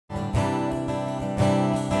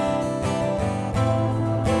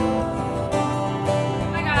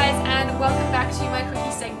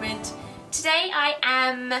today I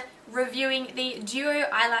am reviewing the Duo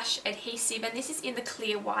Eyelash Adhesive, and this is in the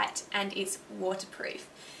clear white and it's waterproof.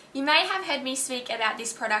 You may have heard me speak about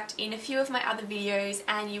this product in a few of my other videos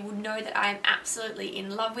and you would know that I am absolutely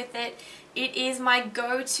in love with it. It is my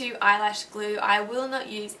go-to eyelash glue. I will not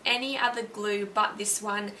use any other glue but this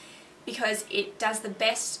one because it does the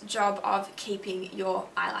best job of keeping your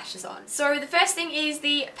eyelashes on. So the first thing is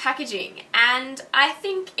the packaging, and I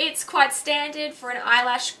think it's quite standard for an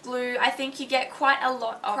eyelash glue. I think you get quite a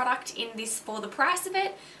lot of product in this for the price of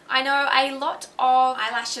it. I know a lot of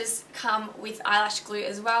eyelashes come with eyelash glue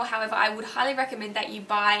as well, however I would highly recommend that you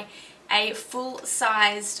buy a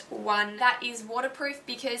full-sized one that is waterproof,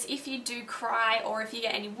 because if you do cry or if you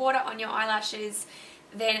get any water on your eyelashes,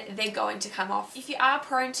 then they're going to come off. If you are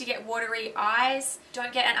prone to get watery eyes,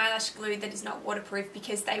 don't get an eyelash glue that is not waterproof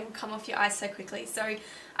because they will come off your eyes so quickly. So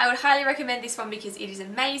I would highly recommend this one because it is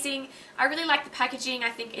amazing. I really like the packaging. I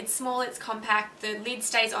think it's small, it's compact, the lid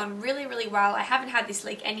stays on really well. I haven't had this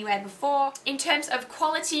leak anywhere before. In terms of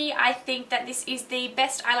quality, I think that this is the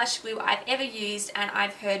best eyelash glue I've ever used, and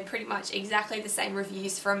I've heard pretty much exactly the same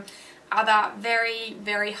reviews from other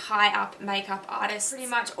very high up makeup artists. Pretty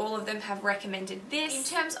much all of them have recommended this. In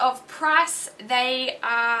terms of price, they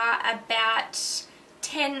are about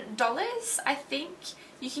 $10, I think.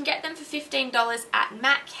 You can get them for $15 at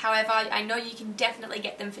MAC, however I know you can definitely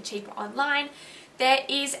get them for cheaper online. There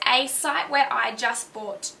is a site where I just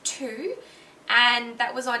bought two, and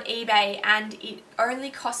that was on eBay, and it only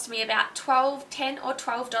cost me about $10 or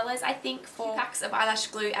 $12 I think for packs of eyelash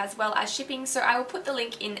glue as well as shipping. So I will put the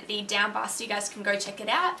link in the down bar so you guys can go check it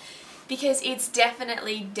out, because it's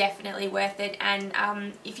definitely worth it.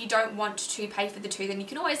 And if you don't want to pay for the two, then you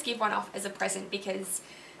can always give one off as a present because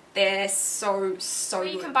they're so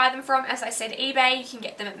good. You can buy them from, as I said, eBay. You can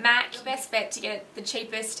get them at MAC. Your best bet to get the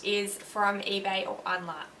cheapest is from eBay or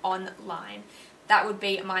online. That would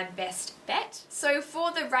be my best bet. So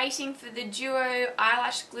for the rating for the Duo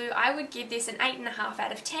eyelash glue, I would give this an 8.5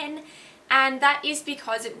 out of 10. And that is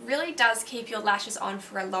because it really does keep your lashes on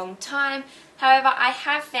for a long time. However, I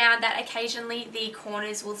have found that occasionally the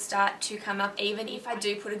corners will start to come up even if I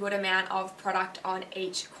do put a good amount of product on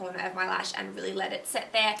each corner of my lash and really let it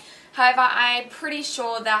set there. However, I'm pretty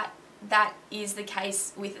sure that that is the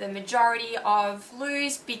case with the majority of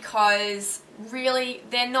glues, because really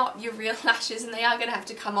they're not your real lashes and they are going to have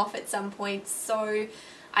to come off at some point. So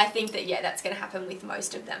I think that, yeah, that's going to happen with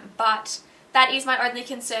most of them. But that is my only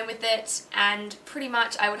concern with it, and pretty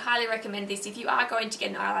much I would highly recommend this. If you are going to get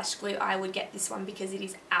an eyelash glue, I would get this one because it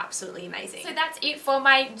is absolutely amazing. So that's it for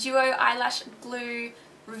my Duo eyelash glue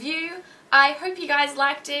review. I hope you guys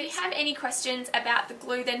liked it. If you have any questions about the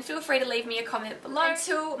glue, then feel free to leave me a comment below.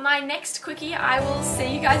 Until my next quickie, I will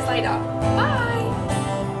see you guys later. Bye!